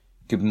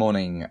Good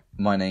morning,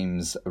 my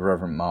name's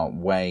Reverend Mark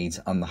Wade.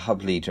 I'm the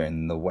hub leader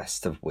in the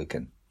west of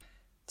Wigan.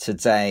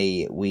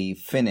 Today we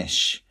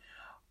finish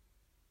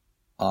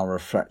our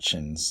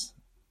reflections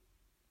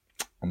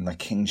on the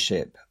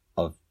kingship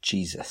of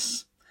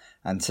Jesus.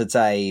 And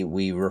today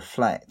we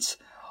reflect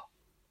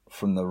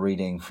from the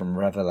reading from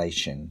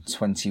Revelation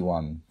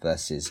 21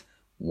 verses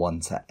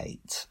 1 to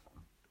 8,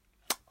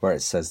 where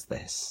it says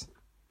this.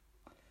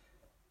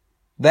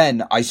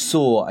 Then I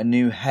saw a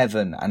new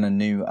heaven and a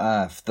new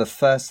earth. The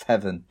first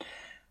heaven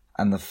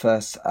and the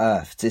first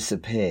earth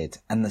disappeared,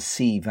 and the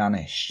sea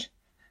vanished.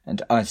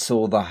 And I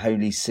saw the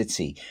holy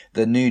city,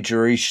 the new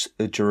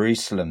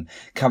Jerusalem,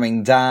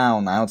 coming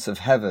down out of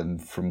heaven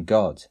from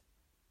God,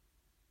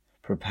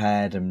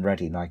 prepared and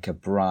ready like a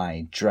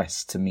bride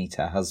dressed to meet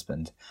her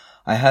husband.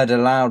 I heard a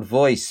loud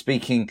voice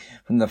speaking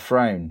from the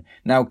throne.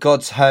 Now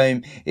God's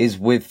home is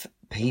with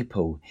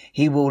people.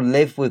 He will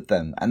live with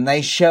them, and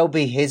they shall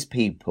be his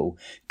people.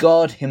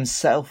 God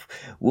himself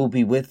will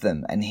be with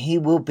them, and he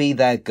will be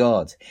their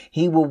God.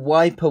 He will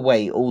wipe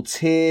away all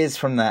tears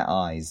from their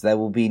eyes. There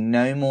will be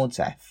no more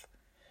death,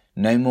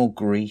 no more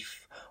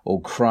grief,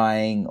 or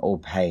crying, or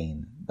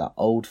pain. The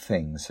old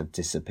things have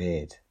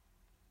disappeared.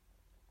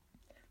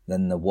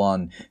 Then the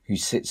one who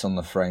sits on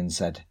the throne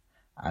said,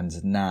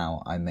 "And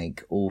now I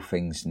make all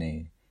things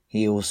new."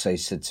 He also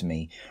said to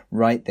me,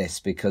 "Write this,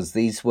 because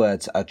these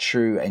words are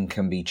true and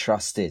can be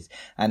trusted."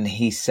 And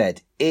he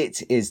said,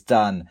 "It is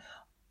done.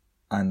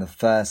 I am the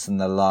first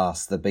and the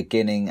last, the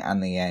beginning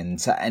and the end.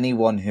 To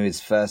anyone who is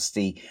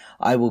thirsty,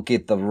 I will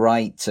give the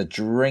right to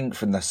drink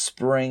from the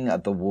spring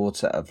of the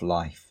water of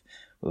life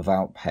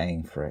without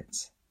paying for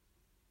it.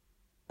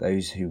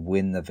 Those who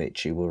win the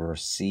victory will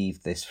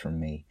receive this from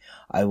me.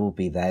 I will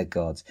be their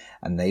God,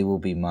 and they will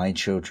be my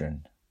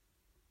children.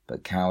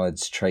 But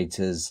cowards,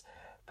 traitors,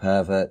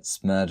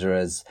 perverts,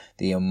 murderers,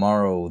 the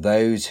immoral,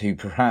 those who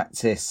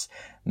practice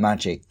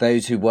magic,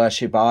 those who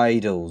worship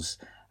idols,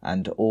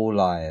 and all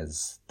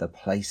liars, the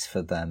place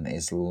for them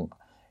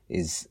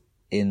is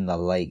in the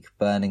lake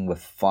burning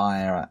with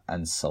fire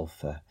and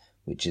sulphur,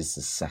 which is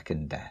the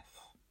second death.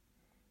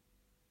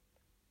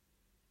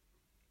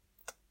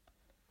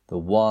 The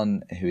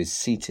one who is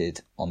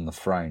seated on the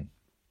throne.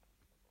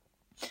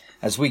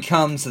 As we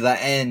come to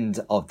the end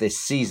of this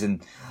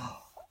season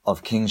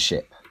of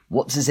kingship,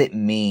 what does it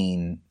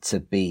mean to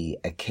be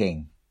a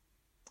king?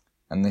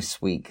 And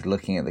this week,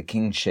 looking at the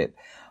kingship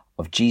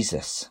of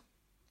Jesus,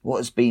 what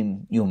has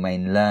been your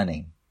main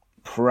learning,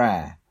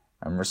 prayer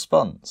and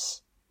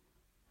response?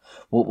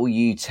 What will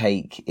you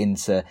take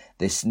into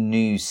this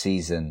new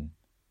season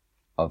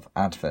of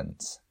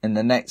Advent? In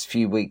the next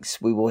few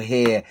weeks, we will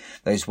hear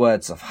those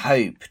words of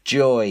hope,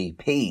 joy,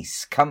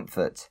 peace,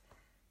 comfort,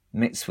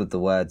 mixed with the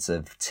words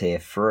of tier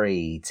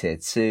 3, tier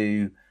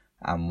 2,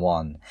 and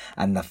 1,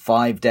 and the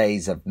 5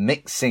 days of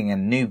mixing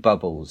and new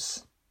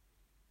bubbles.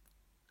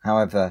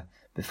 However,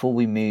 before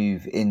we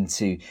move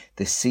into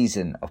this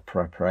season of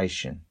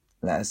preparation,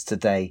 let us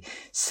today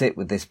sit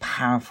with this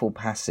powerful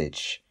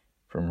passage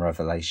from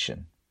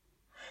Revelation.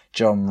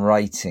 John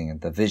writing of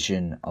the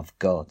vision of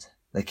God,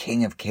 the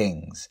King of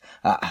Kings,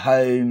 at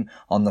home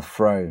on the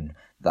throne,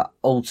 the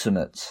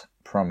ultimate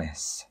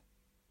promise.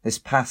 This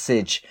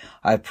passage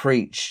I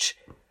preached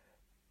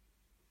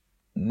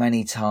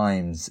many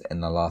times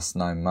in the last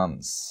 9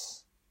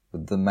 months,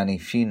 with the many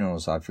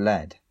funerals I've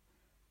led,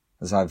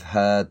 as I've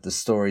heard the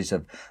stories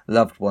of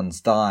loved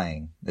ones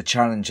dying, the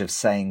challenge of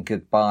saying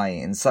goodbye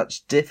in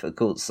such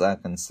difficult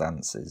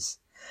circumstances,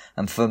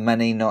 and for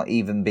many not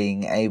even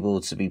being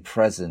able to be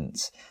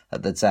present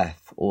at the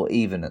death or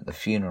even at the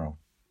funeral.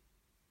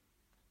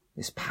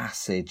 This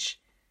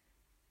passage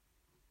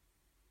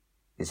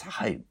is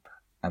hope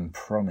and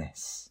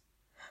promise.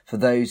 For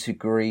those who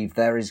grieve,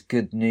 there is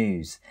good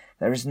news.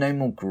 There is no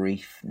more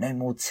grief, no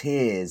more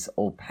tears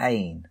or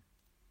pain.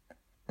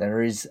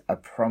 There is a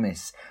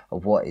promise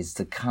of what is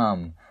to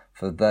come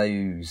for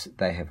those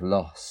they have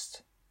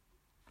lost,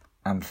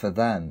 and for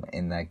them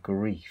in their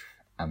grief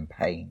and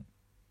pain.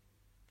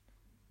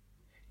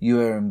 You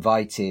are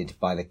invited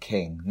by the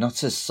King,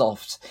 not a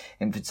soft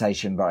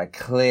invitation, but a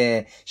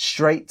clear,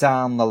 straight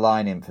down the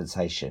line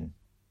invitation.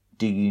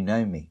 Do you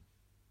know me?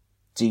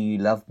 Do you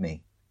love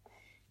me?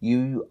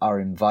 You are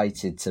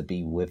invited to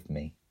be with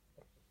me.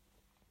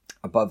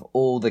 Above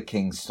all the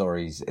King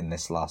stories in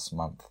this last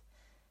month,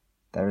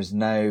 there is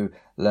no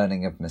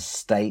learning of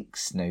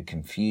mistakes, no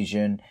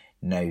confusion,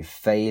 no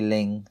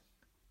failing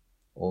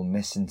or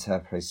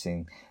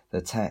misinterpreting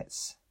the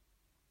text,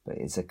 but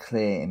it's a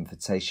clear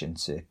invitation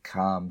to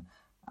come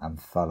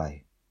and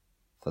follow.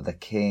 For the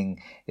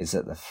King is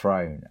at the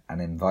throne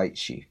and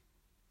invites you.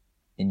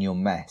 In your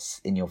mess,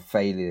 in your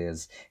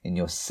failures, in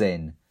your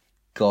sin,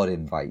 God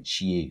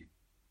invites you.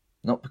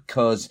 Not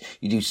because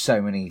you do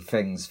so many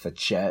things for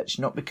church,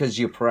 not because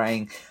you're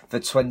praying for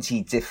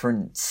 20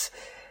 different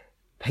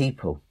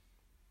people,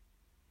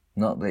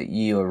 not that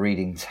you are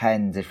reading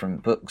 10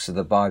 different books of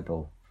the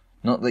Bible,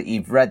 not that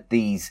you've read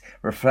these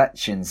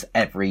reflections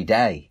every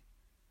day.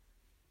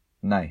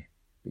 No,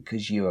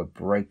 because you are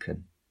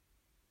broken,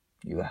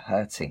 you are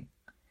hurting,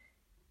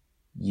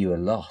 you are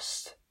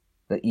lost,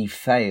 that you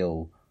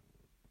fail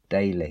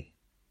daily.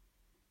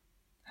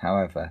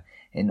 However,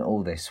 in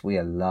all this we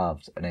are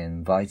loved and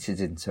invited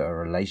into a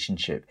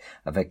relationship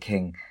of a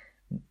King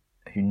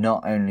who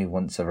not only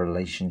wants a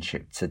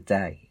relationship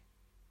today,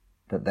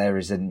 but there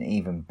is an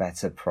even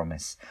better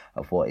promise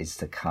of what is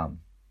to come.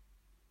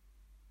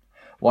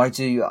 Why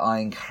do I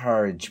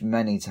encourage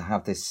many to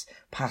have this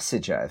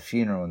passage at a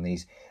funeral in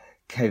these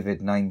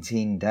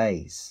COVID-19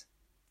 days?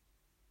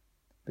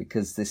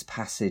 Because this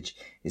passage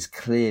is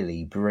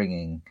clearly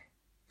bringing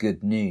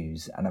good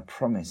news and a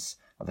promise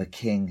of a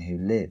King who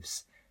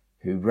lives,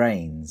 who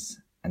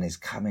reigns and is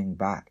coming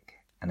back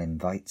and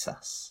invites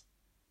us.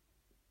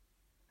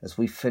 As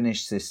we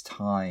finish this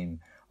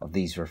time of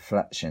these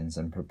reflections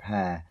and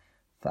prepare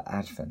for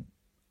Advent,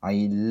 I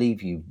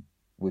leave you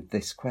with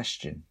this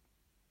question.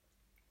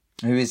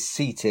 Who is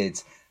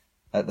seated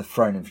at the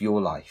throne of your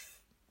life?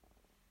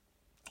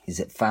 Is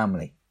it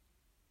family,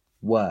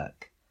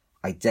 work,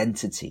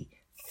 identity,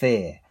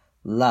 fear,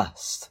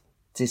 lust,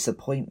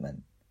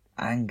 disappointment,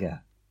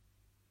 anger,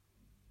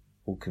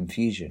 or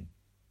confusion?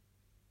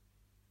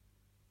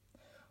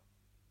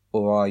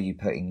 Or are you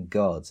putting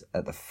God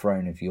at the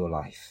throne of your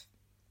life?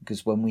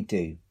 Because when we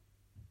do,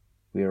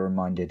 we are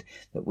reminded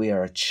that we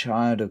are a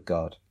child of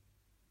God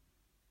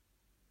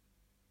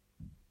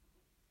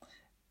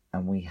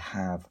and we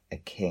have a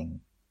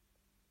King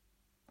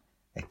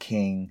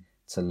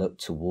to look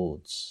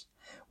towards.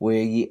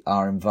 We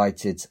are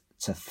invited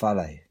to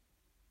follow.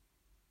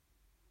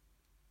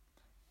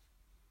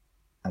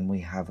 And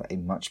we have a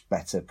much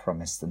better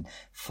promise than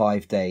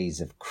 5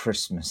 days of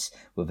Christmas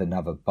with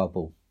another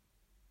bubble.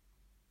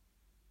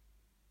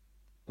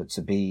 But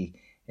to be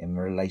in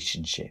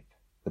relationship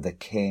with the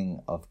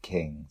King of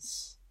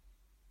Kings,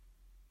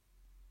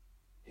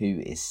 who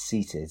is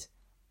seated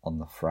on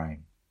the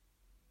throne.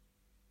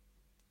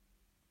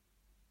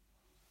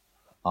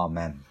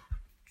 Amen.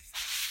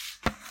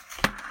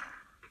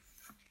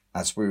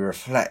 As we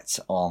reflect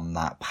on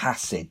that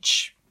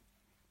passage,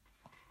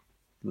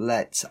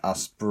 let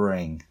us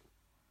bring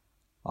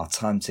our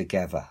time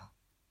together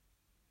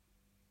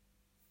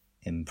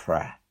in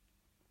prayer.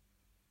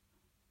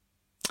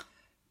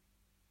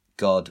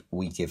 God,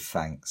 we give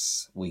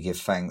thanks. We give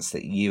thanks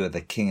that you are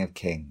the King of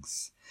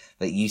Kings,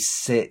 that you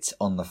sit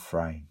on the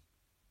throne.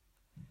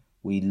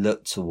 We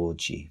look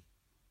towards you.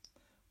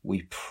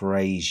 We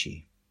praise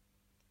you.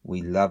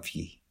 We love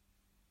you.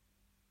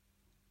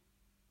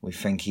 We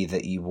thank you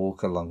that you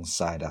walk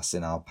alongside us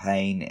in our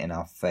pain, in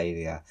our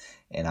failure,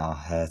 in our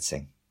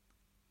hurting.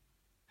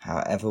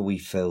 However we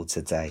feel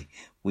today,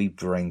 we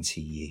bring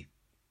to you.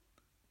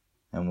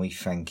 And we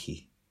thank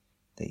you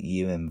that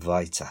you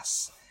invite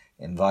us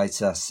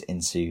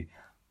into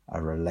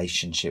a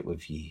relationship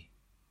with you,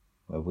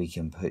 where we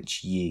can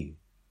put you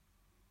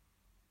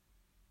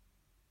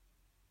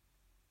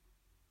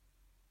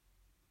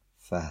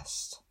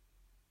first,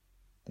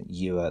 that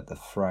you are at the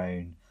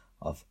throne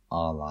of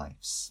our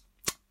lives.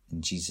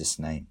 In Jesus'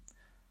 name,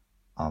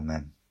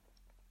 amen.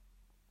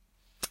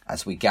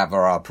 As we gather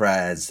our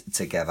prayers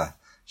together,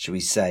 shall we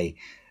say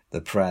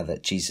the prayer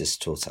that Jesus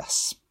taught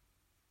us?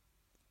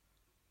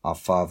 Our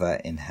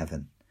Father in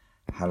heaven,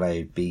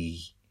 hallowed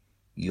be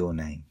your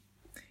name.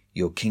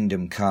 Your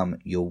kingdom come,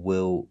 your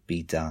will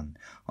be done,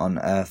 on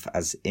earth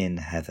as in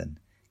heaven.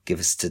 Give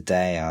us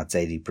today our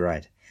daily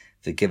bread.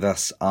 Forgive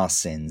us our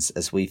sins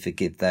as we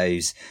forgive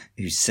those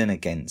who sin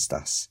against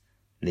us.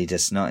 Lead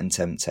us not in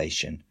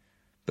temptation,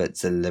 but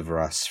deliver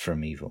us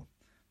from evil.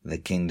 The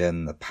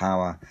kingdom, the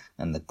power,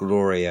 and the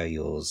glory are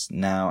yours,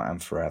 now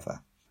and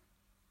forever.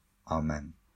 Amen.